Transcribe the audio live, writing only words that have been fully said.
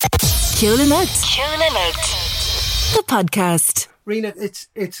Ríoghnach, the podcast. Rena,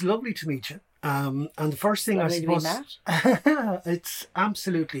 it's lovely to meet you. And the first thing I suppose it's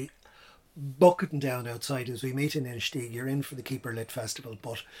absolutely bucketing down outside as we meet in Inistioge. You're in for the Keeper Lit Festival,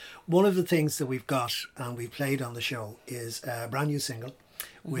 but one of the things that we've got and we played on the show is a brand new single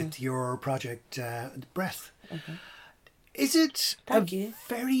with your project, Breath. Is it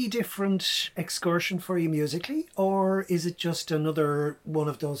very different excursion for you musically, or is it just another one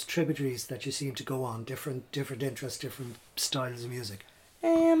of those tributaries that you seem to go on, different interests, different styles of music?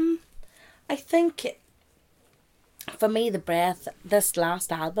 I think for me, the Breath, this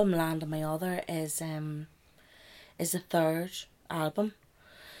last album, Land of My Other, is the third album,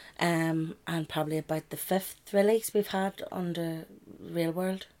 and probably about the fifth release we've had under Real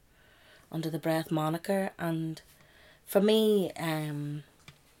World, under the Breath moniker. And for me,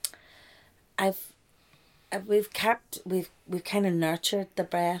 we've kind of nurtured the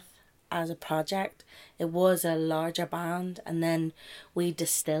Breath as a project. It was a larger band, and then we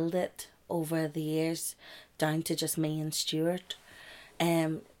distilled it over the years down to just me and Stuart.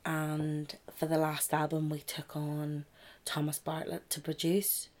 And for the last album, we took on Thomas Bartlett to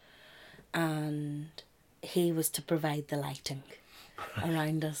produce, and he was to provide the lighting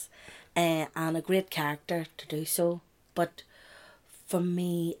around us, and a great character to do so. But for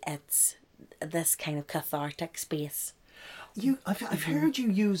me, it's this kind of cathartic space. I've heard you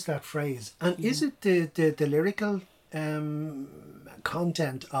use that phrase, and is it the lyrical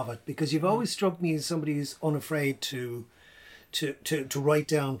content of it? Because you've always struck me as somebody who's unafraid to write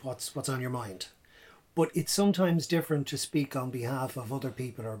down what's on your mind, but it's sometimes different to speak on behalf of other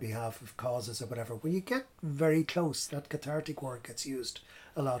people or behalf of causes or whatever. When you get very close, that cathartic word gets used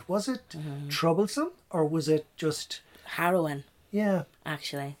a lot. Was it troublesome, or was it just harrowing? Yeah,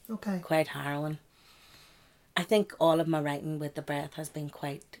 actually, quite harrowing. I think all of my writing with the Breath has been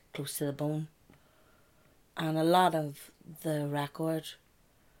quite close to the bone, and a lot of the record,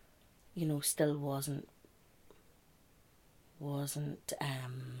 still wasn't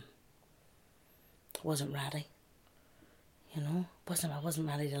ready. I wasn't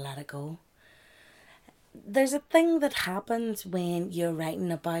ready to let it go. There's a thing that happens when you're writing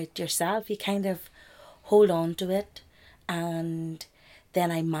about yourself. You kind of hold on to it, and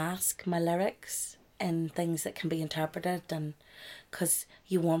then I mask my lyrics in things that can be interpreted, and because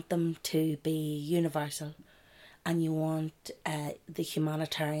you want them to be universal, and you want the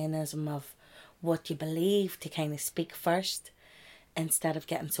humanitarianism of what you believe to kind of speak first instead of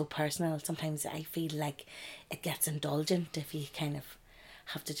getting so personal. Sometimes I feel like it gets indulgent if you kind of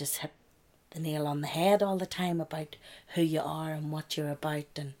have to just hit the nail on the head all the time about who you are and what you're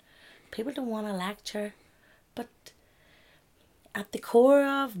about, and people don't want to lecture, but at the core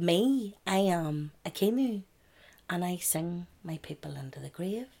of me, I am a Kinu, and I sing my people into the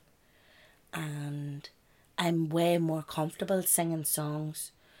grave, and I'm way more comfortable singing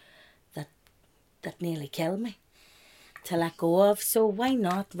songs that nearly kill me to let go of. So why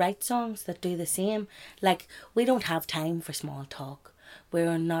not write songs that do the same? Like, we don't have time for small talk.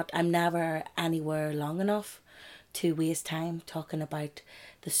 I'm never anywhere long enough to waste time talking about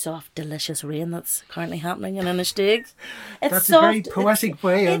the soft, delicious rain that's currently happening in Inistioge. That's soft, a very poetic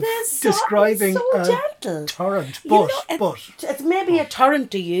way of describing a gentle torrent. It's maybe a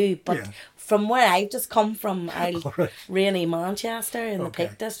torrent to you, but from where I've just come from, rainy Manchester in the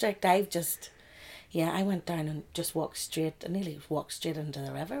Peak District, I went down and just I nearly walked straight into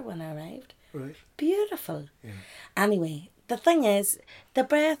the river when I arrived. Right. Beautiful. Yeah. Anyway, the thing is, the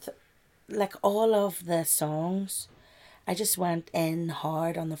Breath, like all of the songs, I just went in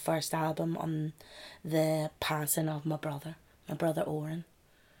hard on the first album on the passing of my brother Oren.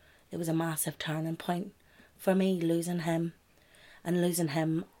 It was a massive turning point for me, losing him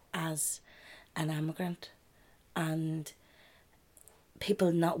as an immigrant, and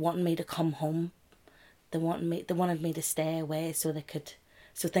people not wanting me to come home. They wanted me to stay away so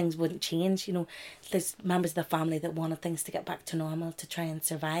things wouldn't change. There's members of the family that wanted things to get back to normal to try and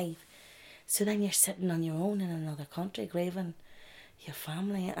survive. So then you're sitting on your own in another country, grieving your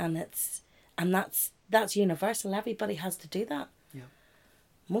family, and that's universal. Everybody has to do that. Yeah.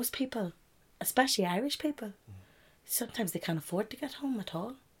 Most people, especially Irish people, sometimes they can't afford to get home at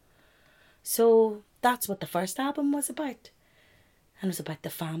all. So that's what the first album was about, and it was about the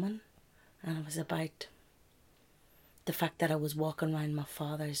famine, and it was about the fact that I was walking around my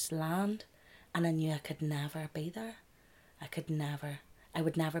father's land, and I knew I could never be there. I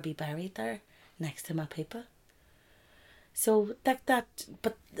would never be buried there next to my people. So but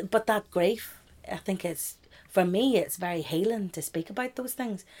that grief, I think for me, it's very healing to speak about those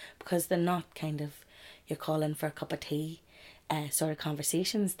things, because they're not kind of, you're calling for a cup of tea. sort of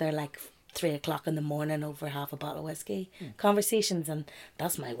conversations. They're like 3 o'clock in the morning over half a bottle of whiskey conversations, and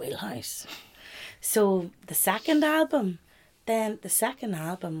that's my wheelhouse. So the second album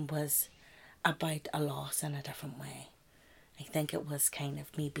was about a loss in a different way. I think it was kind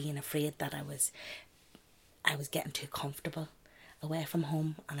of me being afraid that I was getting too comfortable away from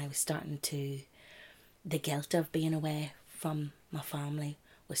home, and I was starting to, the guilt of being away from my family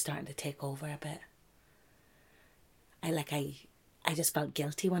was starting to take over a bit. I just felt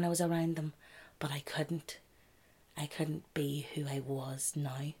guilty when I was around them, but I couldn't be who I was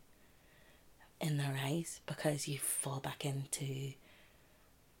now in their eyes, because you fall back into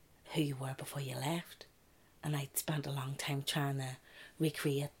who you were before you left. And I'd spent a long time trying to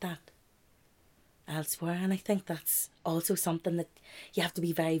recreate that elsewhere. And I think that's also something that you have to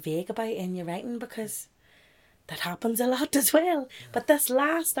be very vague about in your writing, because that happens a lot as well. Yeah. But this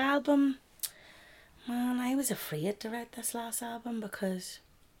last album, man, I was afraid to write this last album, because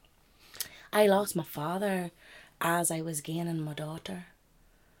I lost my father as I was gaining my daughter.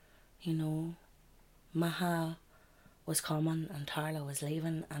 You know, Maha was coming and Tarla was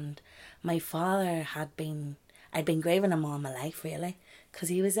leaving, and my father I'd been grieving him all my life, really, because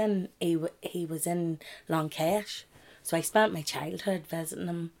he was in Longcash. So I spent my childhood visiting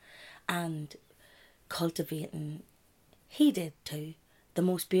him and cultivating, he did too, the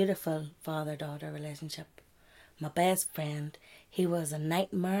most beautiful father-daughter relationship. My best friend, he was a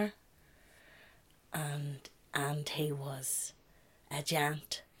nightmare, and he was a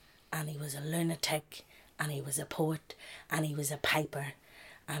gent, and he was a lunatic, and he was a poet, and he was a piper,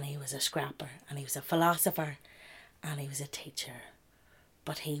 and he was a scrapper, and he was a philosopher, and he was a teacher.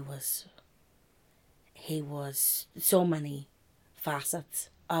 But he was so many facets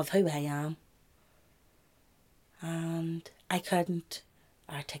of who I am, and I couldn't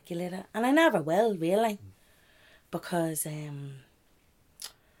articulate it, and I never will, really, because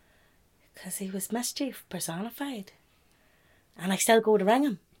he was mischief personified, and I still go to ring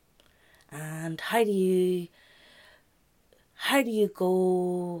him. And how do you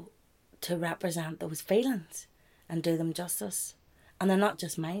go to represent those feelings and do them justice? And they're not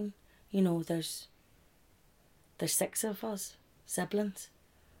just mine. You know, there's 6 of us, siblings,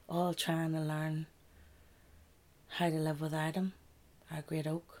 all trying to learn how to live without him, our great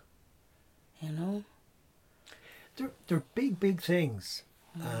oak, you know. They're big things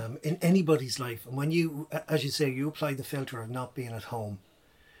in anybody's life. And when you, as you say, you apply the filter of not being at home,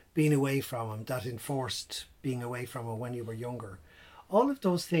 being away from him, that enforced being away from him when you were younger. All of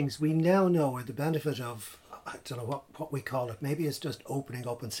those things we now know are the benefit of, I don't know what we call it, maybe it's just opening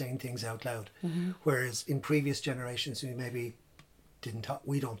up and saying things out loud. Mm-hmm. Whereas in previous generations we maybe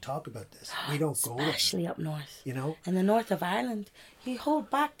we don't talk about this. We don't go there. Especially up north. You know? In the north of Ireland, you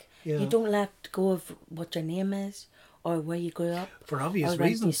hold back. Yeah. You don't let go of what your name is or where you grew up. For obvious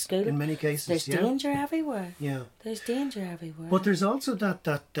reasons, in many cases. There's danger everywhere. Yeah. There's danger everywhere. But there's also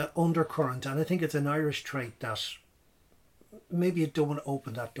that undercurrent, and I think it's an Irish trait, that maybe you don't want to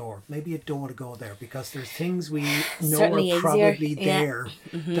open that door. Maybe you don't want to go there, because there's things we know are probably there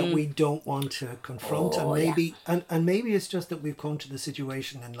that we don't want to confront. And maybe it's just that we've come to the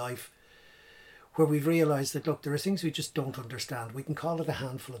situation in life where we've realised that, look, there are things we just don't understand. We can call it a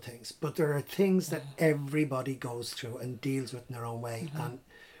handful of things, but there are things that everybody goes through and deals with in their own way. And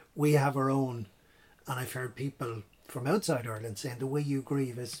we have our own. And I've heard people from outside Ireland saying the way you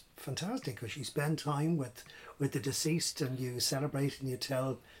grieve is fantastic, because you spend time with the deceased and you celebrate and you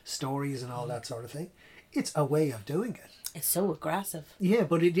tell stories and all that sort of thing. It's a way of doing it. It's so aggressive. Yeah,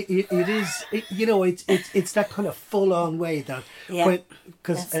 but it is, you know, it's that kind of full on way that,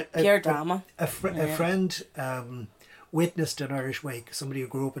 because pure drama. A friend witnessed an Irish wake, somebody who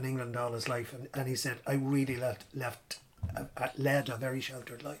grew up in England all his life, and he said, I really led a very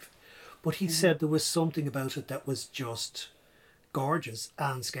sheltered life. But he said there was something about it that was just gorgeous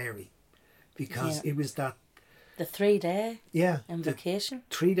and scary, because it was that. The 3-day invocation.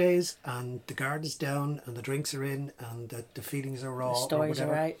 3 days, and the guard is down, and the drinks are in, and the feelings are raw. The stories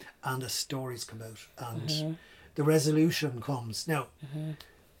are out. And the stories come out, and the resolution comes. Now,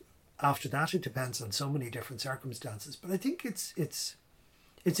 after that, it depends on so many different circumstances. But I think it's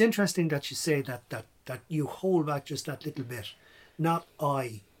interesting that you say that you hold back just that little bit. Not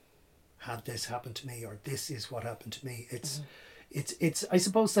I had this happen to me, or this is what happened to me. It's I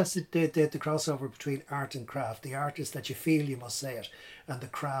suppose that's the crossover between art and craft. The art is that you feel you must say it, and the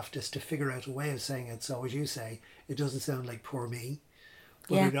craft is to figure out a way of saying it. So as you say, it doesn't sound like poor me,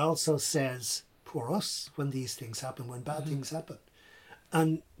 but it also says poor us when these things happen, when bad things happen.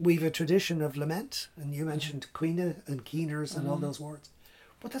 And we've a tradition of lament, and you mentioned Queena and Keeners and all those words,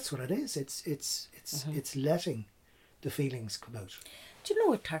 but that's what it is. It's letting the feelings come out. Do you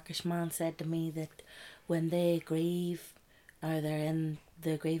know a Turkish man said to me that when they grieve or they're in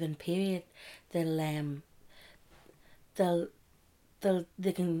the grieving period, they can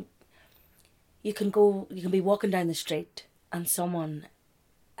you can be walking down the street and someone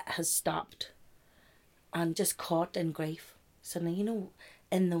has stopped and just caught in grief. So now, you know,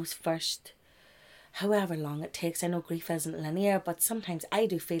 in those first however long it takes, I know grief isn't linear, but sometimes I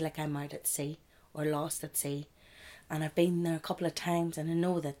do feel like I'm out at sea or lost at sea. And I've been there a couple of times and I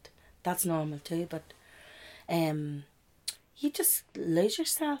know that that's normal too, but you just lose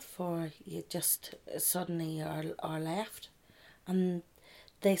yourself or you just suddenly are left. And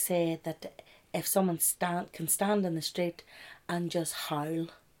they say that if someone can stand in the street and just howl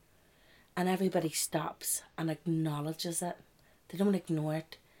and everybody stops and acknowledges it, they don't ignore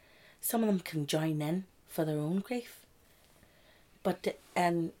it. Some of them can join in for their own grief. But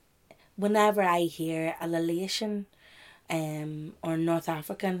whenever I hear a Lilatian or North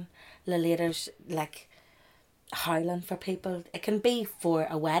African Lilators like howling for people, it can be for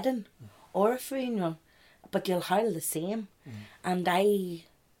a wedding or a funeral, but you'll howl the same. And I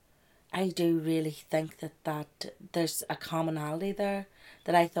do really think that there's a commonality there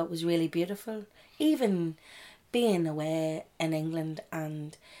that I thought was really beautiful. Even being away in England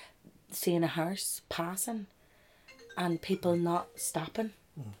and seeing a hearse passing and people not stopping,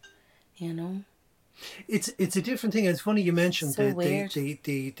 you know. It's a different thing. It's funny you mentioned So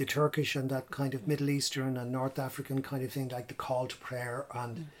the Turkish and that kind of Middle Eastern and North African kind of thing, like the call to prayer.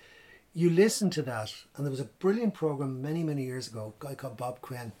 And you listen to that, and there was a brilliant program many years ago, a guy called Bob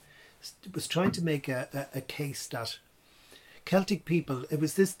Quinn, was trying to make a case that Celtic people, it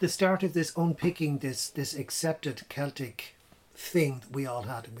was the start of this unpicking this accepted Celtic thing that we all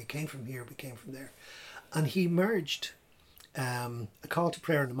had, and we came from here, we came from there. And he merged a call to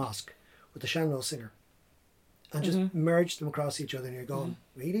prayer in the mosque with the Shannon singer and just merged them across each other, and you're going,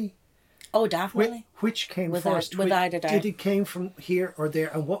 really? Oh, definitely. Which came Without first? a doubt. Did it came from here or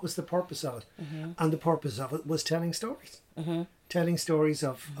there, and what was the purpose of it? And the purpose of it was telling stories. Telling stories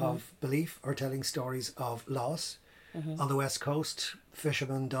of belief, or telling stories of loss. On the West Coast,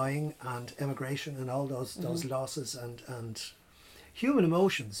 fishermen dying and emigration and all those losses and human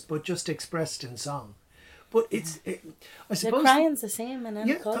emotions, but just expressed in song. But I suppose the crying's the same in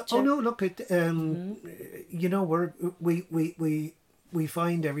any culture. Oh no, look at you know, we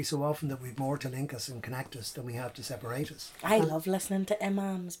find every so often that we've more to link us and connect us than we have to separate us. I love listening to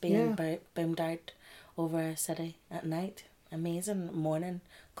imams being boomed out over a city at night. Amazing. Morning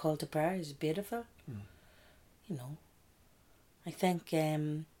call to prayer is beautiful. You know, I think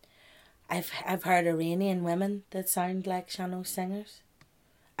I've heard Iranian women that sound like Shannon singers.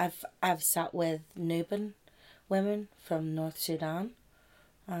 I've sat with Nubian women from North Sudan,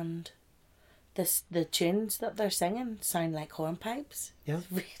 and the tunes that they're singing sound like hornpipes. Yeah,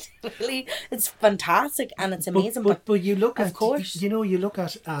 really, it's fantastic and it's amazing. But you look of at, course, you know, you look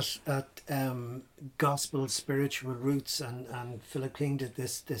at gospel spiritual roots, and Philip King did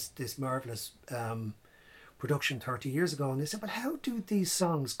this marvelous production 30 years ago, and they said, well, how do these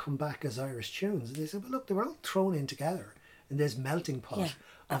songs come back as Irish tunes? And they said, well, look, they were all thrown in together in this melting pot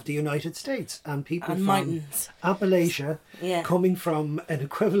of the United States, and people from mountains. Appalachia coming from an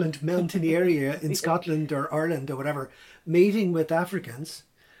equivalent mountainy area in Scotland or Ireland or whatever, meeting with Africans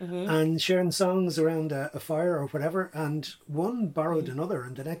and sharing songs around a fire or whatever, and one borrowed another,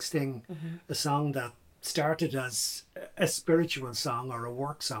 and the next thing a song that started as a spiritual song or a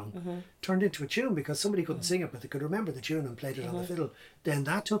work song turned into a tune because somebody couldn't sing it but they could remember the tune and played it on the fiddle. Then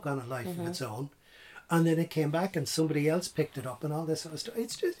that took on a life of its own, and then it came back and somebody else picked it up and all this sort of stuff.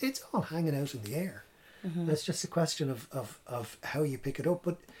 It's all hanging out in the air. It's just a question of how you pick it up.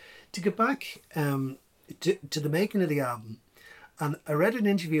 But to get back to the making of the album, and I read an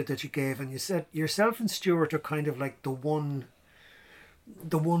interview that you gave, and you said yourself and Stuart are kind of like the one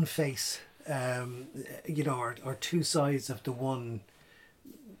face, you know, or two sides of the one,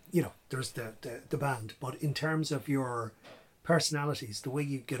 you know, there's the band, but in terms of your personalities, the way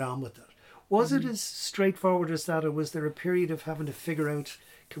you get on with it, was it as straightforward as that, or was there a period of having to figure out,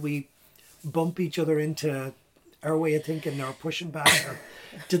 can we bump each other into our way of thinking or pushing back, or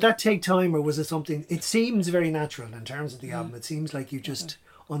did that take time, or was it something? It seems very natural in terms of the album. It seems like you just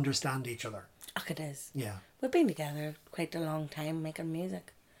understand each other. Oh, it is. Yeah, we've been together quite a long time making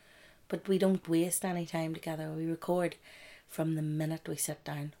music, but we don't waste any time together. We record from the minute we sit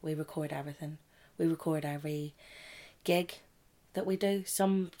down. We record everything. We record every gig that we do.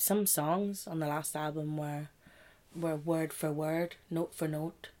 Some songs on the last album were word for word, note for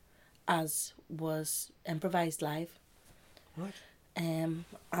note, as was improvised live. right. And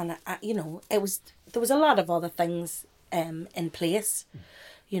I, you know, there was a lot of other things in place.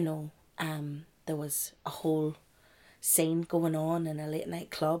 You know, there was a whole scene going on in a late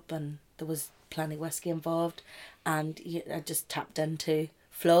night club, and there was plenty of whiskey involved, and I just tapped into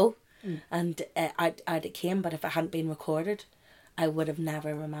flow, and out it came. But if it hadn't been recorded, I would have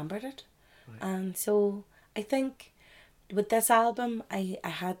never remembered it. Right. And so I think with this album, I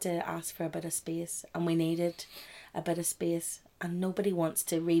had to ask for a bit of space, and we needed a bit of space, and nobody wants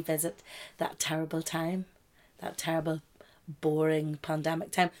to revisit that terrible time, that terrible boring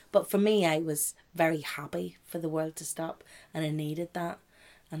pandemic time. But for me, I was very happy for the world to stop, and I needed that.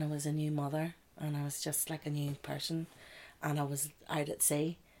 And I was a new mother, and I was just like a new person, and I was out at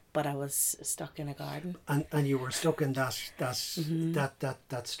sea, but I was stuck in a garden. And you were stuck in that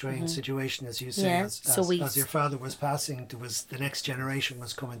strange situation, as you say, as your father was passing, there was the next generation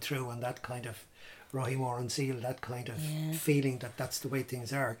was coming through, and that kind of Rohimore and Ceol, that kind of feeling that that's the way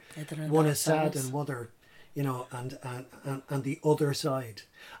things are. One is sad and other, you know, and the other side.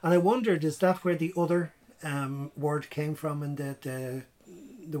 And I wondered, is that where the other word came from in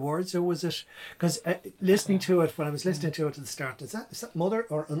the words, or was it, because listening to it, when I was listening to it at the start, is that mother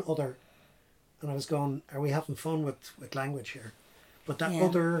or an other? And I was going, are we having fun with language here? But that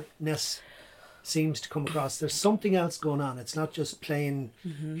otherness seems to come across. There's something else going on. It's not just playing,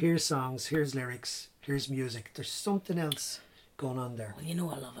 here's songs, here's lyrics, here's music. There's something else going on there. Well, you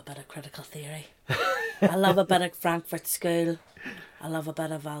know, I love a bit of critical theory. I love a bit of Frankfurt School. I love a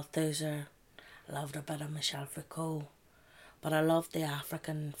bit of Althusser. I loved a bit of Michel Foucault. But I love the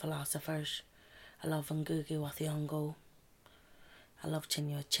African philosophers. I love Ngugi wa Thiong'o. I love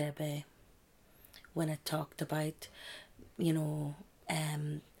Chinua Achebe. When it talked about, you know,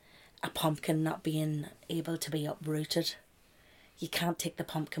 a pumpkin not being able to be uprooted. You can't take the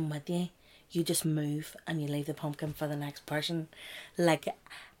pumpkin with you. You just move and you leave the pumpkin for the next person. Like,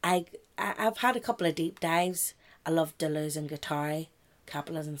 I've had a couple of deep dives. I loved Deleuze and Guattari,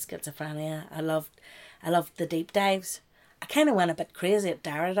 Capitalism and Schizophrenia. I loved the deep dives. I kind of went a bit crazy at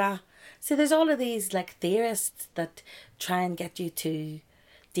Derrida. See, there's all of these like theorists that try and get you to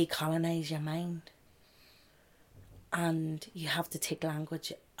decolonize your mind. And you have to take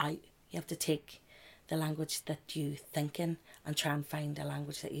language out. You have to take the language that you think in and try and find a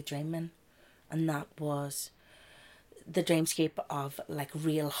language that you dream in. And that was the dreamscape of like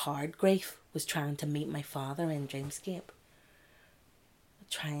real hard grief, was trying to meet my father in dreamscape.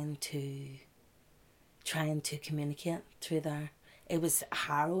 Trying to communicate through there. It was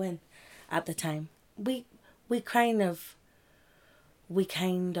harrowing at the time. We kind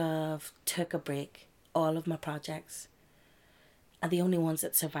of took a break, all of my projects. And the only ones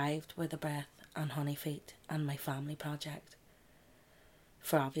that survived were The Breath and Honey Feet and my family project.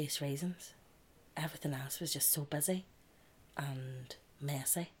 For obvious reasons. Everything else was just so busy and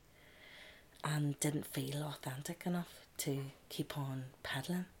messy and didn't feel authentic enough to keep on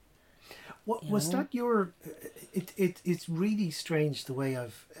peddling. What was that your? It's really strange the way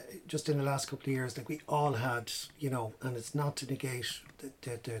I've just in the last couple of years, like we all had, you know, and it's not to negate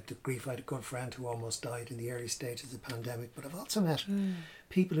the grief. I had a good friend who almost died in the early stages of the pandemic, but I've also met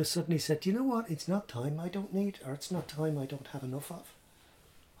people who suddenly said, you know what, it's not time I don't need, or it's not time I don't have enough of.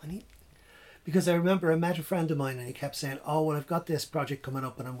 I need, because I remember I met a friend of mine and he kept saying, oh well, I've got this project coming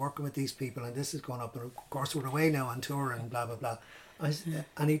up and I'm working with these people and this is going up, and of course we're away now on tour and blah blah blah.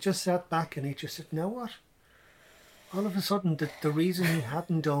 And he just sat back and he just said, you know what? All of a sudden, the reason he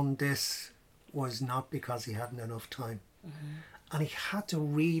hadn't done this was not because he hadn't enough time. And he had to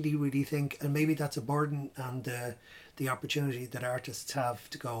really, really think, and maybe that's a burden and the opportunity that artists have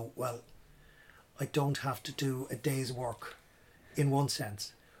to go, well, I don't have to do a day's work in one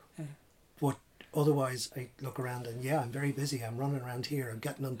sense. But otherwise, I look around and I'm very busy. I'm running around here. I'm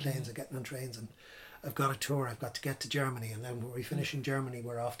getting on planes, I'm getting on trains, and I've got a tour, I've got to get to Germany, and then when we finish in Germany,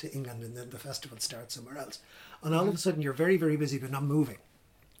 we're off to England, and then the festival starts somewhere else. And all of a sudden, you're very, very busy, but not moving.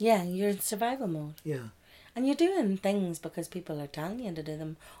 Yeah, you're in survival mode. Yeah. And you're doing things because people are telling you to do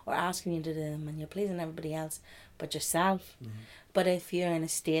them or asking you to do them, and you're pleasing everybody else but yourself. But if you're in a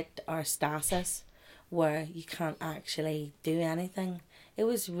state or stasis where you can't actually do anything, it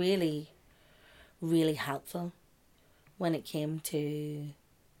was really, really helpful when it came to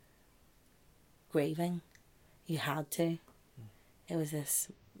grieving. You had to. It was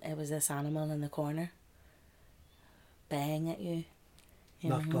this animal in the corner baying at you.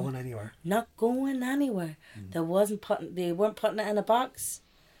 Not going anywhere. Not going anywhere. They weren't putting it in a box.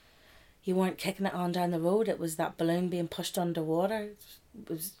 You weren't kicking it on down the road. It was that balloon being pushed underwater. It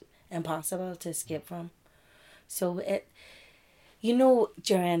was impossible to escape from. So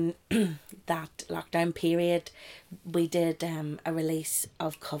during that lockdown period, we did a release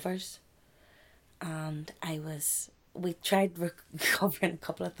of covers. And I was we tried covering a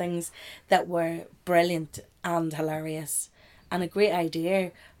couple of things that were brilliant and hilarious and a great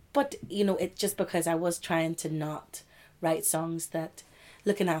idea. But, you know, it's just because I was trying to not write songs that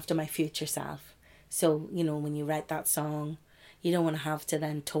looking after my future self. So, you know, when you write that song, you don't want to have to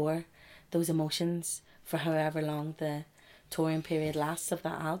then tour those emotions for however long the touring period lasts of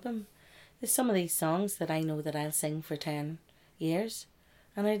that album. There's some of these songs that I know that I'll sing for 10 years.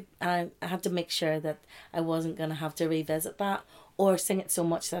 And I had to make sure that I wasn't going to have to revisit that or sing it so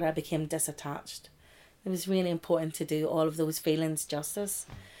much that I became disattached. It was really important to do all of those feelings justice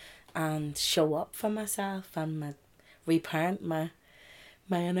and show up for myself and reparent my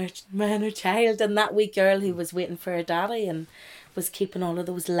inner child and that wee girl who was waiting for her daddy and was keeping all of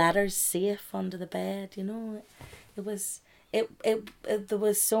those letters safe under the bed. You know, there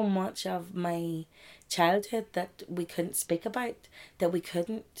was so much of my childhood that we couldn't speak about, that we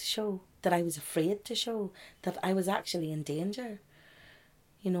couldn't show, that I was afraid to show, that I was actually in danger.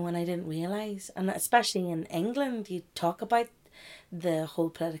 You know, and I didn't realise. And especially in England, you talk about the whole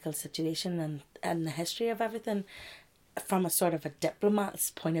political situation and the history of everything from a sort of a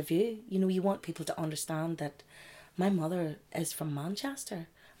diplomat's point of view. You know, you want people to understand that my mother is from Manchester.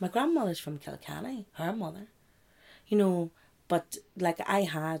 My grandmother's from Kilkenny, her mother. You know, but like I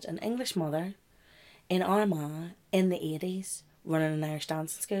had an English mother in Armagh in the 80s running an Irish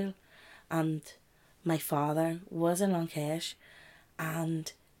dancing school, and my father was in Lancash,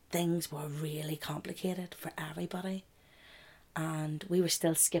 and things were really complicated for everybody, and we were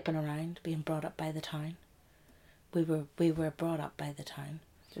still skipping around being brought up by the town. We were brought up by the town.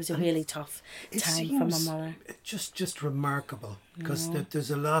 It was a really tough time for my mother. Just remarkable, because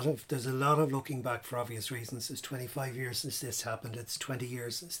there's a lot of looking back for obvious reasons. It's 25 years since this happened. It's 20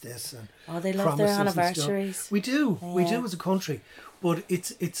 years since this, and they love their anniversaries. We do as a country, but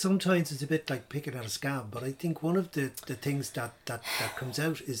it's sometimes it's a bit like picking at a scab. But I think one of the things that comes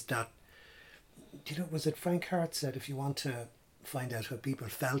out is that, you know, was it Frank Hart said, if you want to find out how people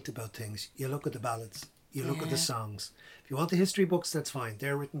felt about things, you look at the ballads. You look at the songs. If you want the history books, that's fine.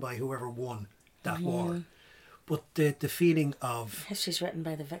 They're written by whoever won that war. But the feeling of... History's written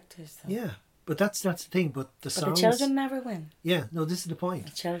by the victors, though. Yeah, but that's the thing. But songs... the children never win. Yeah, no, this is the point.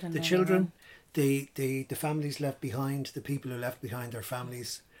 The children, the families left behind, the people who left behind their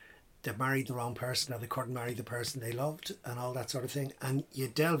families, they married the wrong person or they couldn't marry the person they loved and all that sort of thing. And you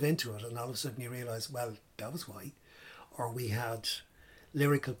delve into it and all of a sudden you realise, well, that was why. Or we had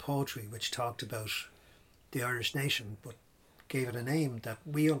lyrical poetry which talked about the Irish nation, but gave it a name that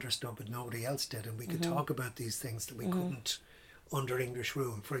we understood but nobody else did, and we could talk about these things that we couldn't under English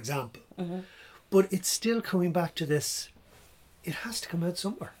rule, for example. But it's still coming back to this, it has to come out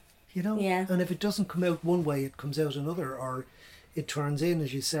somewhere, you know? Yeah. And if it doesn't come out one way, it comes out another, or it turns in,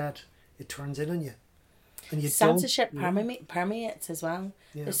 as you said, it turns in on you. And you censorship permeates as well.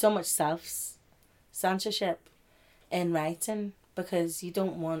 Yeah. There's so much self-censorship in writing because you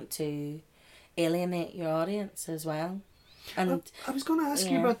don't want to alienate your audience as well. And I was going to ask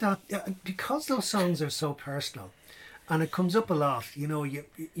you about that, because those songs are so personal and it comes up a lot. You know, you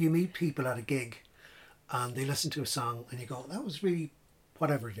meet people at a gig and they listen to a song and you go, that was really,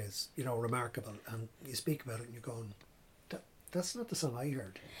 whatever it is, you know, remarkable, and you speak about it and you're going, that's not the song I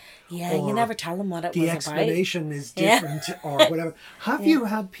heard. Yeah, or you never tell them what it was about. The explanation is different or whatever. Have you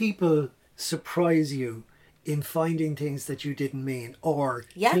had people surprise you in finding things that you didn't mean, or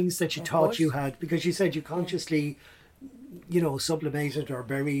things that you thought you had, because you said you consciously, you know, sublimated or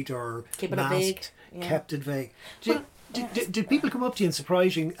buried or masked, kept it vague. Did people come up to you and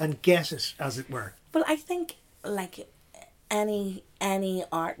surprise you and get it, as it were? Well, I think like any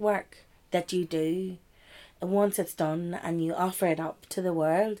artwork that you do, once it's done and you offer it up to the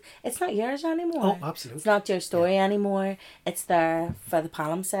world, it's not yours anymore. Oh, absolutely. It's not your story anymore. It's there for the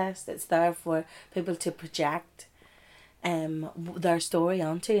palimpsest. It's there for people to project their story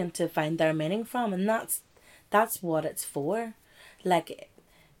onto and to find their meaning from, and that's what it's for. Like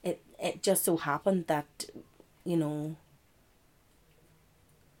it just so happened that, you know,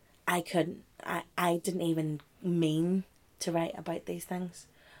 I didn't even mean to write about these things,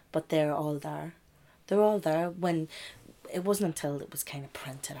 but they're all there. They're all there. When it wasn't until it was kind of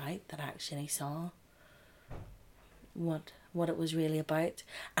printed out that I actually saw what it was really about.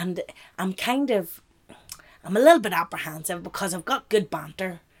 And I'm a little bit apprehensive because I've got good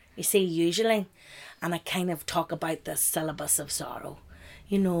banter, you see, usually, and I kind of talk about the syllabus of sorrow,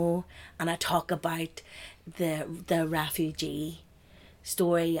 you know, and I talk about the refugee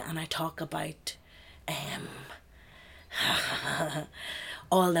story, and I talk about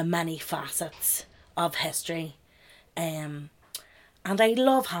all the many facets of history, and And I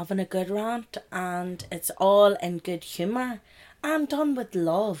love having a good rant, and it's all in good humour and done with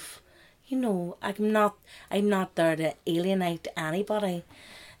love. You know, I'm not there to alienate anybody.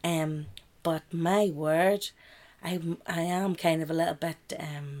 But my word, I am kind of a little bit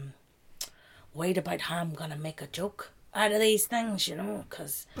worried about how I'm gonna make a joke out of these things, you know,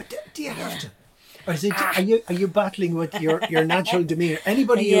 because. But do you have to? Or is it, are you battling with your natural demeanour?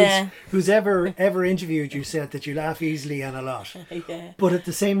 Anybody who's ever interviewed you said that you laugh easily and a lot. Yeah. But at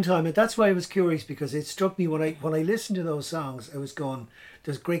the same time, and that's why I was curious, because it struck me when I listened to those songs, I was going,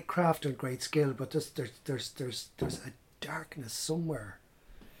 there's great craft and great skill, but there's a darkness somewhere.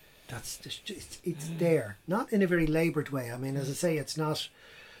 That's just, it's there, not in a very laboured way. I mean, as I say, it's not,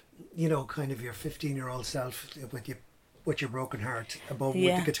 you know, kind of your 15-year-old self with your broken heart above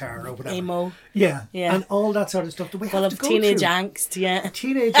with the guitar or whatever. Emo. Yeah. And all that sort of stuff that we Full have of to go teenage through. angst, yeah.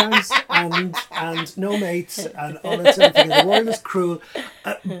 Teenage angst and no mates and all that sort of thing. The world is cruel.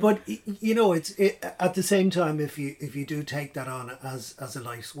 But, you know, at the same time, if you do take that on as a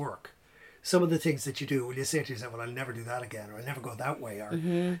life's work, some of the things that you do, will you say to yourself, well, I'll never do that again, or I'll never go that way,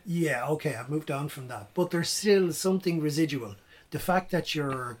 or, yeah, okay, I've moved on from that. But there's still something residual. The fact that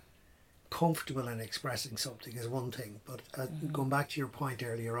you're comfortable in expressing something is one thing, but going back to your point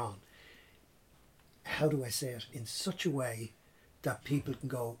earlier on, how do I say it in such a way that people can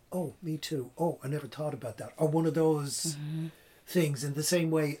go, oh, me too, oh, I never thought about that, or one of those things, in the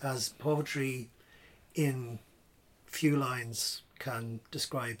same way as poetry in few lines can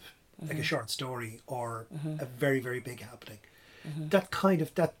describe like a short story or a very, very big happening. That kind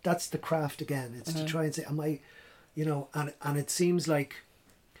of that's the craft again. It's to try and say, am I, you know, and it seems like,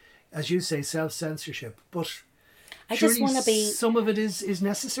 as you say, self-censorship, but I just want to be. Some of it is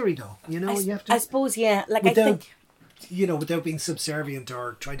necessary, though. You know, you have to. I suppose, yeah. Like without, I think, you know, without being subservient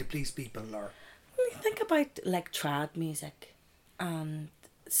or trying to please people, or. Think about like trad music, and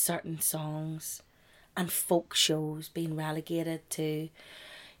certain songs, and folk shows being relegated to,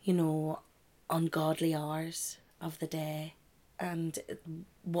 you know, ungodly hours of the day, and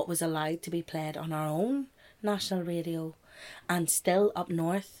what was allowed to be played on our own national radio, and still up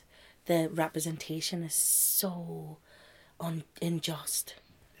north, the representation is so unjust,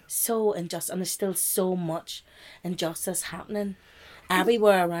 so unjust, and there's still so much injustice happening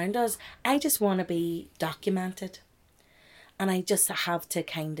everywhere around us. I just want to be documented, and I just have to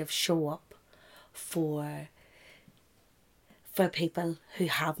kind of show up for people who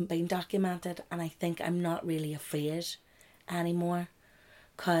haven't been documented, and I think I'm not really afraid anymore,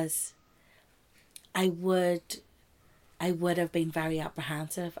 because I would have been very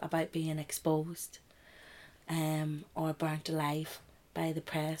apprehensive about being exposed or burnt alive by the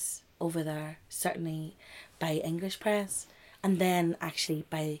press over there, certainly by English press, and then actually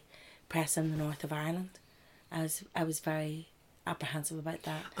by press in the north of Ireland. I was very apprehensive about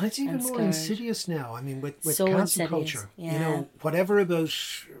that. And it's even more insidious now. I mean, with so cancel insidious, culture, yeah. you know, whatever about,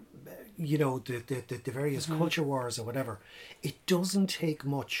 you know, the various culture wars or whatever, it doesn't take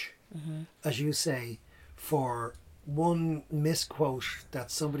much, as you say, for one misquote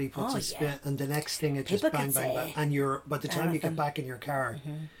that somebody puts a spin, and the next thing it just bang, bang, bang, and you're, by the time you get back in your car,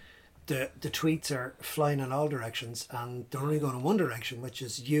 the tweets are flying in all directions, and they're only going in one direction, which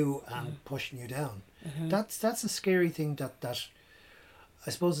is you and pushing you down. That's a scary thing that I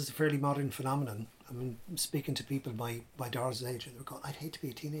suppose is a fairly modern phenomenon. I mean, speaking to people my daughter's age, they're going, I'd hate to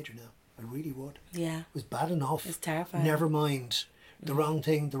be a teenager now. I really would. Yeah. It was bad enough. It's terrifying. Never mind the wrong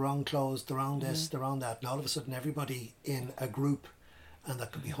thing, the wrong clothes, the wrong this, the wrong that. And all of a sudden everybody in a group, and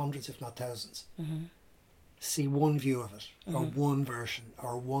that could be hundreds if not thousands, see one view of it, or one version,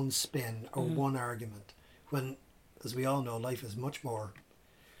 or one spin, or one argument. When, as we all know, life is much more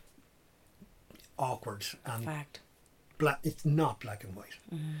awkward and black. It's not black and white.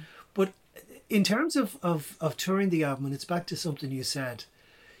 But in terms of touring the album, and it's back to something you said,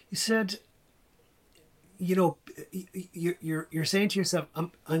 you know, you're saying to yourself,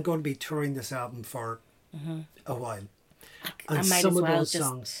 I'm going to be touring this album for a while. And I might some as of well those just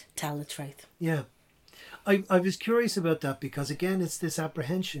songs, tell the truth. Yeah. I was curious about that, because again, it's this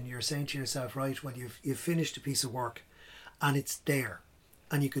apprehension. You're saying to yourself, right, when you've finished a piece of work and it's there,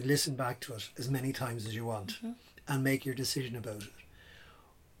 and you can listen back to it as many times as you want and make your decision about it.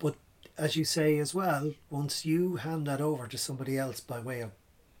 But as you say as well, once you hand that over to somebody else by way of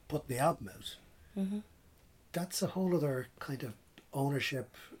putting the album out, that's a whole other kind of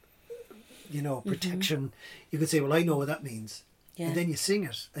ownership, you know, protection. You could say, well, I know what that means. Yeah. And then you sing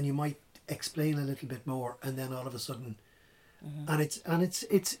it, and you might explain a little bit more, and then all of a sudden, and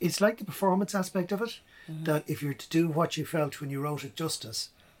it's like the performance aspect of it, that if you're to do what you felt when you wrote it justice,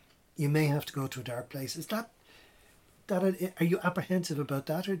 you may have to go to a dark place. Is that that are you apprehensive about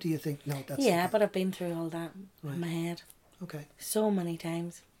that, or do you think no? That's Yeah, but I've been through all that Right. in my head okay. so many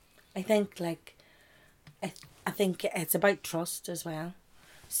times. I think I think it's about trust as well.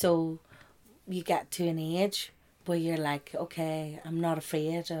 So you get to an age where you're like, okay, I'm not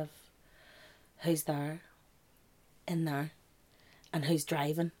afraid of who's there, in there, and who's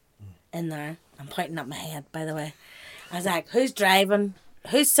driving in there. I'm pointing at my head, by the way. I was like, who's driving?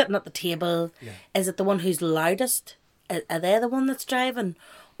 Who's sitting at the table? Yeah. Is it the one who's loudest? Are they the one that's driving?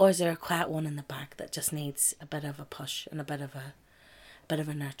 Or is there a quiet one in the back that just needs a bit of a push and a bit of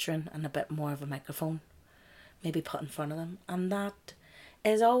a nurturing and a bit more of a microphone maybe put in front of them? And that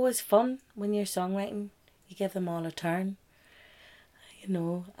is always fun when you're songwriting. You give them all a turn,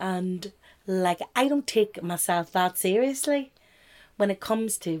 and like I don't take myself that seriously when it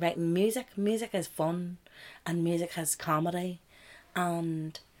comes to writing music. Music is fun, and music has comedy,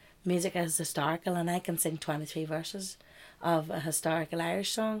 and music is historical, and I can sing 23 verses of a historical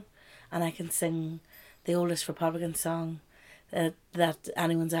Irish song, and I can sing the oldest Republican song that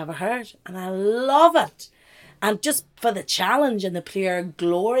anyone's ever heard, and I love it. And just for the challenge and the pure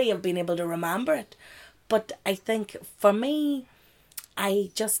glory of being able to remember it. But I think for me, I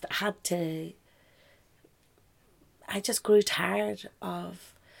just grew tired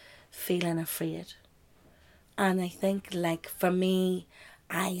of feeling afraid. And I think, like, for me,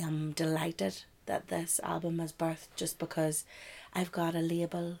 I am delighted that this album has birthed just because I've got a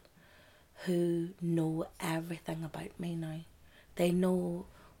label who know everything about me now. They know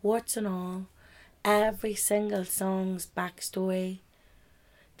warts and all, every single song's backstory.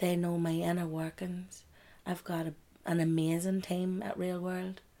 They know my inner workings. I've got an amazing team at Real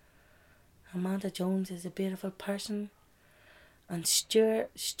World. Amanda Jones is a beautiful person. And Stuart,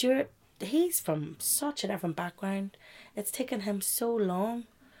 he's from such a different background. It's taken him so long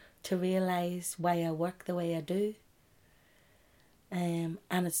to realise why I work the way I do. And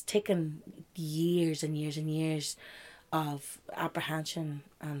it's taken years and years and years of apprehension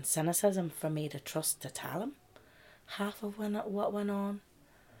and cynicism for me to trust to tell him half of what went on.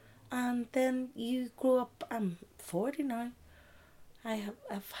 And then you grow up. I'm 40 now.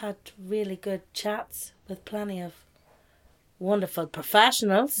 I've had really good chats with plenty of wonderful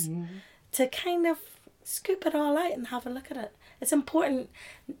professionals to kind of scoop it all out and have a look at it. It's important,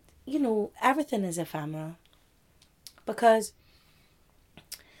 everything is ephemeral, because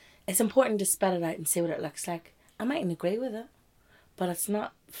it's important to spit it out and see what it looks like. I mightn't agree with it, but it's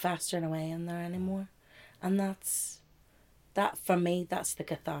not festering away in there anymore. And that for me, that's the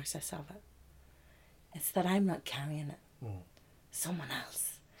catharsis of it. It's that I'm not carrying it. Someone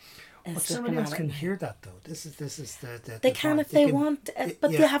else. But someone else can hear that though. This is they can if they want,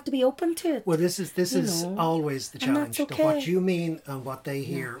 but they have to be open to it. Well, this is always the challenge. And that's That okay. what you mean and what they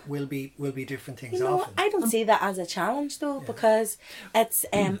hear will be different things often. I don't see that as a challenge though, because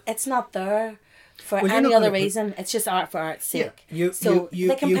it's not there for any other reason. It's just art for art's sake. Yeah,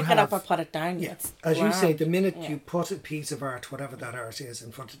 they can pick it up or put it down. Yeah. It's as grand. you say, the minute you put a piece of art, whatever that art is,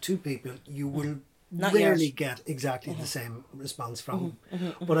 in front of two people, you will Not rarely yours. get exactly the same response from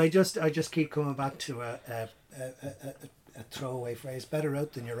them. But I just keep coming back to a throwaway phrase: "Better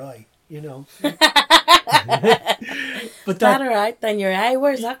out than your eye." But Better out than your eye.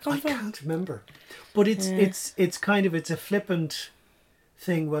 Where's that come from? I can't remember. But it's kind of a flippant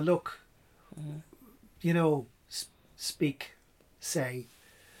thing. Well, look, speak, say.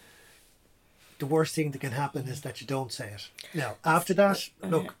 The worst thing that can happen is that you don't say it. Now, after that,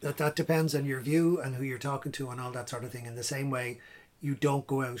 look, that depends on your view and who you're talking to and all that sort of thing. In the same way, you don't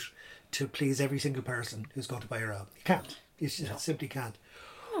go out to please every single person who's going to buy your album. You can't. You simply can't.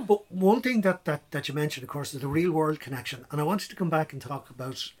 But one thing that you mentioned, of course, is the real world connection. And I wanted to come back and talk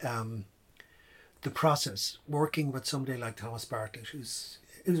about the process, working with somebody like Thomas Bartlett, who's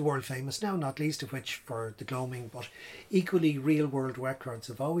world famous now, not least of which for the gloaming, but equally Real World Records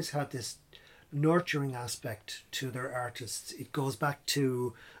have always had this nurturing aspect to their artists. It goes back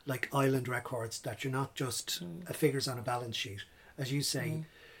to like Island Records, that you're not just figures on a balance sheet. As you say,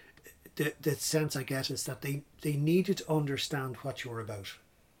 the sense I get is that they needed to understand what you're about.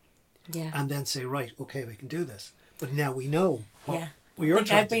 Yeah. And then say, right, okay, we can do this. But now we know what I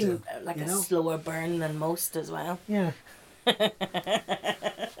think I've been do, like a slower burn than most as well. Yeah. I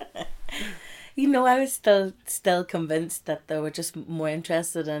was still convinced that they were just more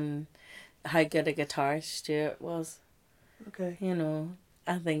interested in how good a guitarist Stuart was. Okay.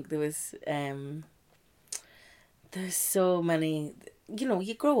 I think there's so many,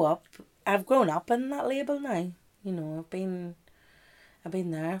 you grow up. I've grown up in that label now. I've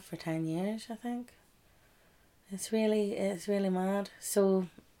been there for 10 years, I think. It's really mad. So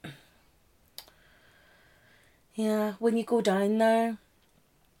Yeah, when you go down there,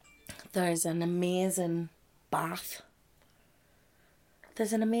 there's an amazing bath.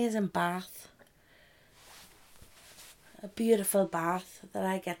 There's an amazing bath. A beautiful bath that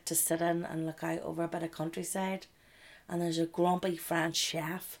I get to sit in and look out over a bit of countryside. And there's a grumpy French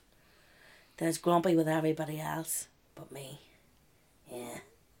chef that's grumpy with everybody else but me. Yeah.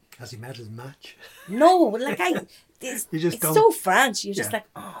 Has he met his match? No, like it's don't. So French. You're just like,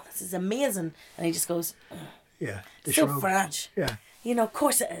 oh, this is amazing. And he just goes, oh, yeah, so French. Yeah. You know, of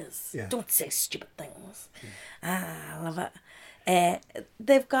course it is. Yeah. Don't say stupid things. I love it.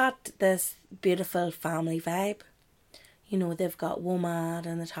 They've got this beautiful family vibe. You know, they've got WOMAD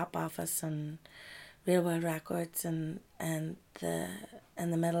in the top office and Railway Records and the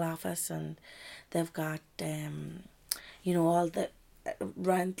in the middle office, and they've got you know, all the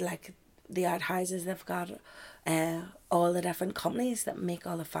around like the art houses. They've got all the different companies that make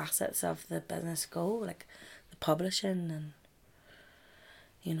all the facets of the business go, like the publishing and,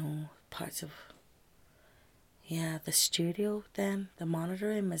 you know, parts of the studio. Then the monitor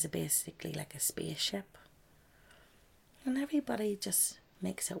room is basically like a spaceship. And everybody just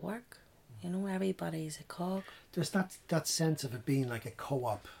makes it work. You know, everybody's a cog. There's that sense of it being like a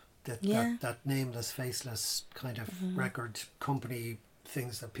co-op, that nameless, faceless kind of record company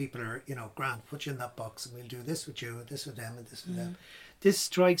things that people are, you know, Grant, put you in that box and we'll do this with you and this with them and this with them. This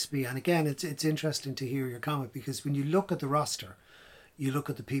strikes me, and again, it's interesting to hear your comment, because when you look at the roster, you look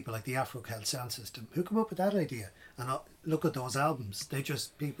at the people like the Afro-Celt sound system who come up with that idea, and look at those albums.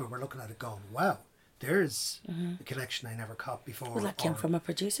 People were looking at it going, wow. There's a collection I never caught before. Well, that came from a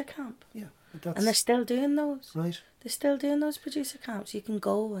producer camp. Yeah. And they're still doing those. Right. They're still doing those producer camps. You can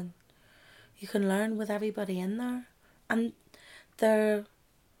go and you can learn with everybody in there. And they're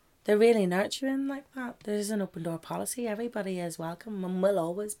really nurturing like that. There's an open door policy. Everybody is welcome and will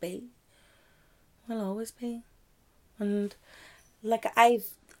always be. Will always be. And like I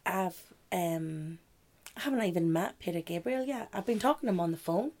haven't even met Peter Gabriel yet. I've been talking to him on the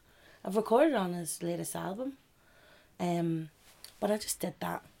phone. I've recorded on his latest album, but I just did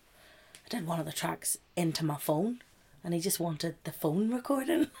that. I did one of the tracks into my phone, and he just wanted the phone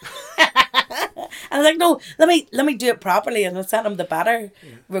recording. I was like, no, let me do it properly, and I sent him the better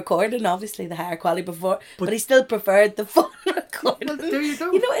recording, obviously the higher quality before, but he still preferred the phone recording. Well, there you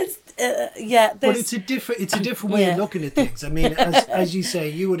go. You know, it's but it's a different way of looking at things. I mean, as you say,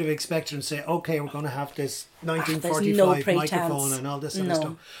 you would have expected him to say, okay, we're going to have this 1945 microphone and all this other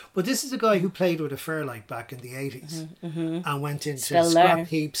stuff. But this is a guy who played with a Fairlight back in the 80s and went into scrap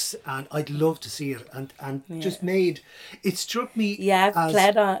heaps, and I'd love to see it, and just made, it struck me I've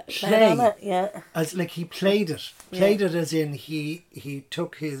played on it, as like he played it as in he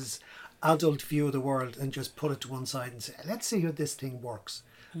took his adult view of the world and just put it to one side and said, let's see how this thing works.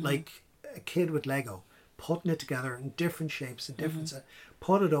 Like a kid with Lego, putting it together in different shapes and different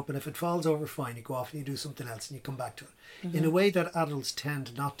put it up, and if it falls over, fine, you go off and you do something else and you come back to it in a way that adults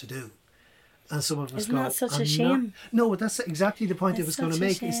tend not to do. And some of us Isn't that such a shame? No, but that's exactly the point I was going to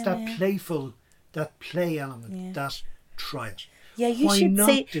make. It's that playful, that play element, that try it. Yeah,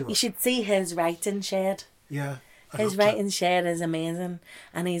 you should see his writing shed. Yeah. His writing shed is amazing,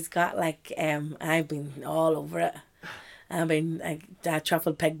 and he's got like I've been all over it. I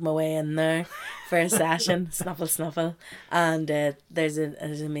truffle pigged my way in there for a session, snuffle, and there's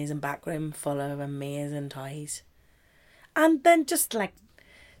an amazing back room full of amazing toys, and then just like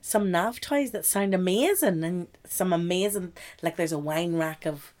some nav toys that sound amazing, and some amazing, like there's a wine rack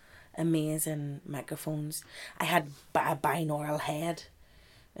of amazing microphones. I had a binaural head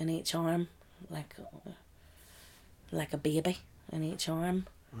in each arm, like a baby in each arm.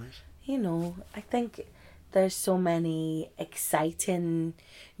 Right. You know, I think there's so many exciting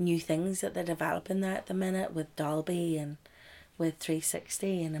new things that they're developing there at the minute with Dolby and with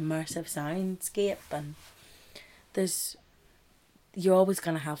 360 and immersive soundscape, and you're always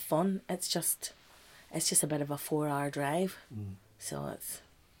going to have fun. It's just a bit of a 4-hour drive, so it's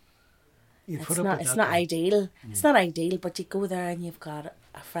not ideal. It's not ideal, but you go there and you've got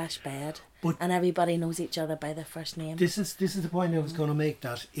a fresh bed, and everybody knows each other by their first name. This is the point I was going to make,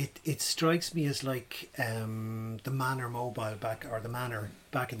 that it strikes me as like the Manor Mobile back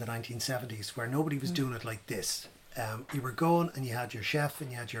in the 1970s, where nobody was doing it like this. You were going and you had your chef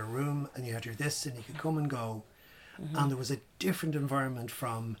and you had your room and you had your this, and you could come and go, and there was a different environment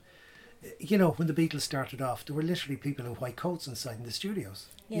from, you know, when the Beatles started off, there were literally people in white coats inside in the studios.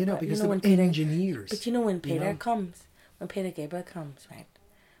 Yeah, because they were engineers. But you know, when Peter comes, when Peter Gabriel comes, right?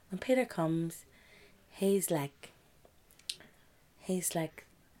 When Peter comes, he's like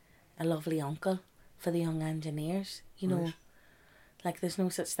a lovely uncle for the young engineers. You know, Like, there's no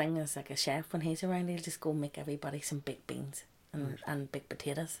such thing as like a chef when he's around. He'll just go make everybody some baked beans and baked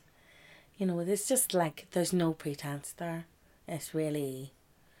potatoes. You know, it's just like, there's no pretense there. It's really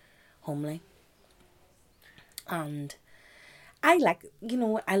homely. And I like, you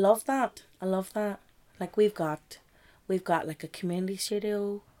know, I love that. I love that. Like, we've got like a community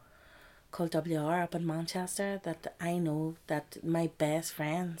studio called WR up in Manchester that I know that my best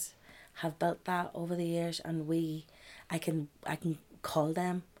friends have built that over the years, and I can call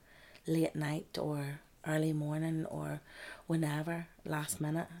them late night or early morning or whenever, last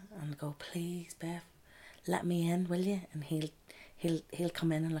minute, and go, please, Beth, let me in, will you? And he'll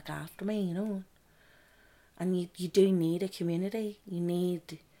come in and look after me, you know. And you do need a community. You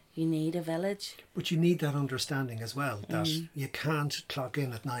need a village. But you need that understanding as well, that you can't clock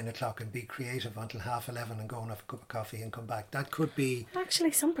in at 9 o'clock and be creative until 11:30 and go and have a cup of coffee and come back. That could be...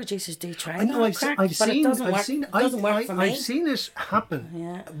 Actually, some producers do try I know, that, I've but seen, it doesn't work for me. I've seen it happen,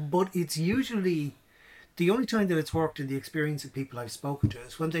 Yeah. but it's usually... The only time that it's worked in the experience of people I've spoken to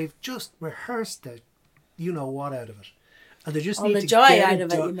is when they've just rehearsed the you-know-what out of it. And they just need the to joy get out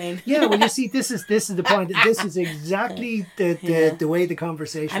of it, you mean? Yeah, well, you see, this is the point. This is exactly the way the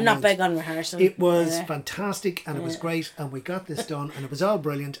conversation I'm not went. big on rehearsal. It was fantastic, and it was great, and we got this done, and it was all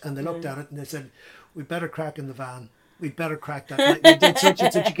brilliant, and they looked at it and they said, we'd better crack in the van. We'd better crack that night. We did such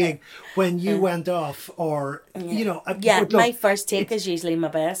and such a gig when you went off, or, you know. Yeah, look, my first take is usually my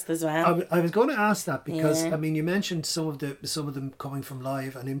best as well. I was going to ask that because, I mean, you mentioned some of them coming from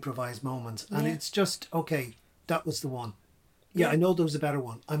live and improvised moments, and it's just, okay, that was the one. Yeah, I know there was a better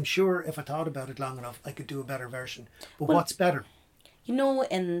one. I'm sure if I thought about it long enough, I could do a better version. But what's better? You know,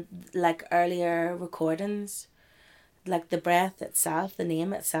 in like earlier recordings, like the breath itself, the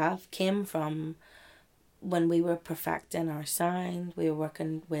name itself, came from when we were perfecting our sound. We were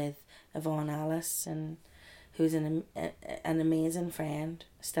working with Yvonne Ellis, and who's an amazing friend,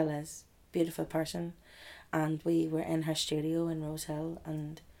 still is, beautiful person. And we were in her studio in Rosehill,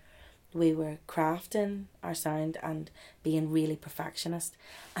 and we were crafting our sound and being really perfectionist.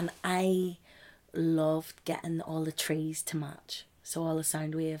 And I loved getting all the trees to match. So all the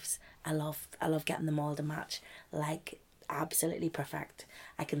sound waves, I love getting them all to match, like absolutely perfect.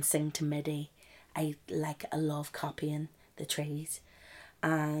 I can sing to MIDI. I love copying the trees.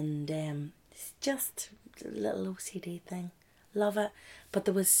 And it's just a little OCD thing. Love it. But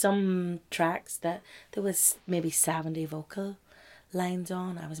there was some tracks that there was maybe 70 vocal lines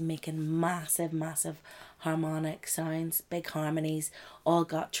on. I was making massive harmonic sounds, big harmonies, all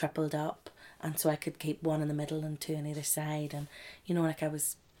got tripled up, and so I could keep one in the middle and two on either side, and you know, like I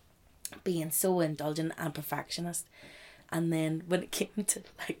was being so indulgent and perfectionist. And then when it came to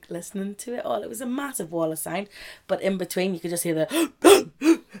like listening to it all, it was a massive wall of sound, but in between you could just hear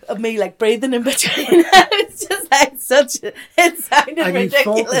the of me like breathing in between. It's just like it sounded and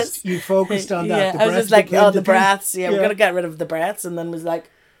ridiculous. You focused on that. Yeah, I was just like, the breaths. Yeah, we're gonna get rid of the breaths, and then was like,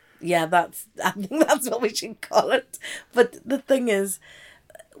 yeah, I think that's what we should call it. But the thing is,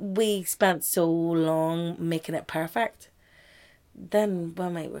 we spent so long making it perfect. Then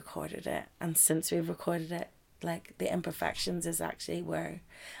when we recorded it, and since we've recorded it, like the imperfections is actually where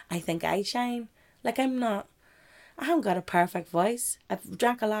I think I shine. Like I haven't got a perfect voice. I've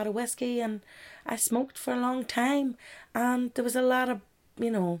drank a lot of whiskey and I smoked for a long time, and there was a lot of,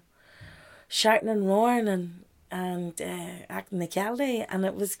 you know, shouting and roaring and acting the Celdy, and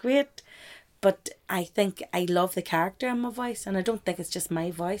it was great. But I think I love the character in my voice, and I don't think it's just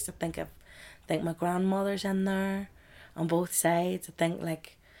my voice. I think my grandmother's in there on both sides. I think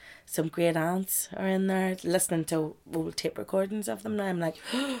like some great aunts are in there. Listening to old tape recordings of them now, I'm like,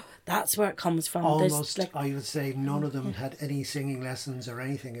 oh, that's where it comes from. Almost, I would say none of them had any singing lessons or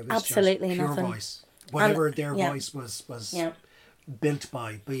anything. It was absolutely just pure nothing. Voice. Whatever their voice was built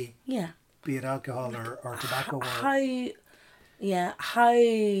by, be it alcohol or tobacco.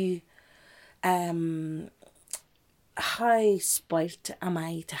 How spoilt am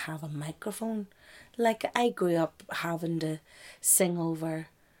I to have a microphone? Like I grew up having to sing over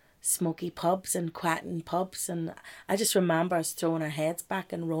smoky pubs and quieting pubs, and I just remember us throwing our heads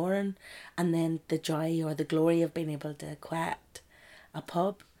back and roaring, and then the joy or the glory of being able to quiet a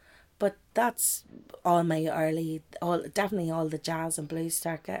pub. But that's all my definitely all the jazz and blues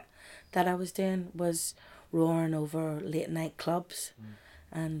circuit that I was doing was roaring over late night clubs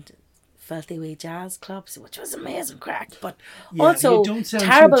and filthy wee jazz clubs, which was amazing crack, but also you don't sound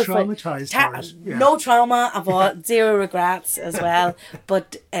terrible. Too traumatized for it. Yeah. No trauma, I've got zero regrets as well.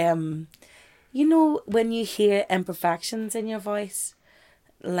 But you know, when you hear imperfections in your voice,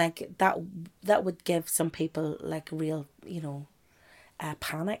 like that would give some people like real, you know,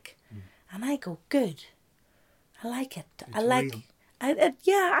 panic. And I go, good. I like it.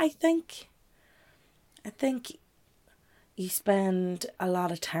 I think you spend a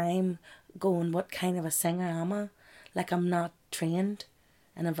lot of time going, what kind of a singer am I? Like, I'm not trained,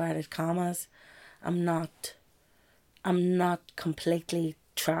 in inverted commas. I'm not completely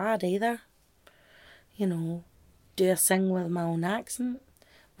trad either. You know, do I sing with my own accent?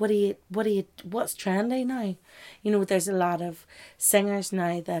 What's trendy now? You know, there's a lot of singers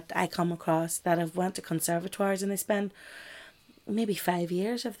now that I come across that have went to conservatoires and they spend maybe 5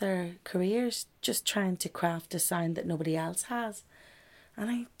 years of their careers just trying to craft a sound that nobody else has.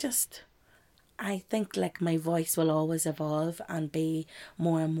 And I think like my voice will always evolve and be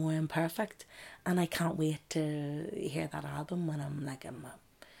more and more imperfect. And I can't wait to hear that album when I'm like in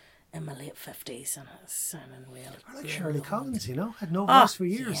my late 50s and it's sounding real. Like Shirley Collins, you know, had no voice for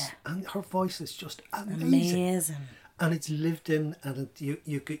years. Yeah. And her voice is just amazing. And it's lived in, and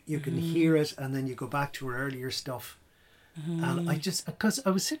you can hear it, and then you go back to her earlier stuff. And because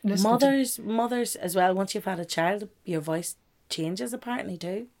I was sitting listening Mothers as well, once you've had a child, your voice changes apparently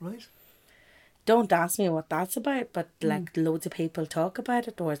too. Right. Don't ask me what that's about, but like loads of people talk about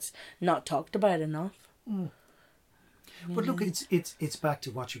it, or it's not talked about enough. But look, it's back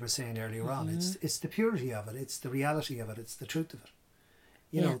to what you were saying earlier on. It's the purity of it, it's the reality of it, it's the truth of it.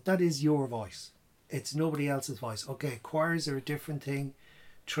 You know, that is your voice. It's nobody else's voice. Okay, choirs are a different thing.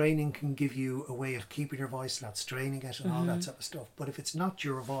 Training can give you a way of keeping your voice, not straining it and all that sort of stuff. But if it's not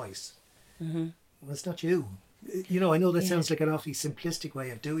your voice, well, it's not you. You know, I know that sounds like an awfully simplistic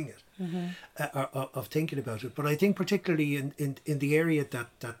way of doing it, of thinking about it. But I think particularly in the area that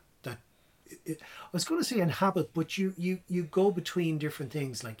I was going to say inhabit, but you go between different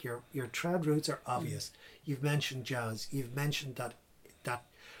things. Like your trad roots are obvious. You've mentioned jazz. You've mentioned that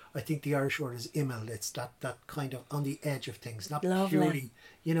I think the Irish word is imel. It's that kind of on the edge of things, not purely,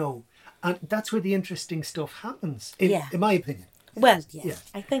 you know. And that's where the interesting stuff happens, in my opinion. Well, yeah.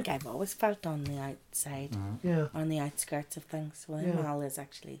 I think I've always felt on the outside, on the outskirts of things. Well, imel is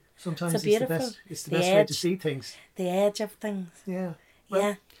actually sometimes it's the best way to see things. The edge of things. Yeah.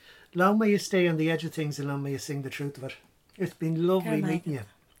 Well, long may you stay on the edge of things and long may you sing the truth of it. It's been lovely meeting you.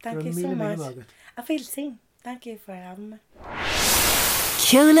 Thank you so much. I feel seen. Thank you for having me.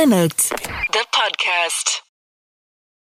 Ceol, the podcast.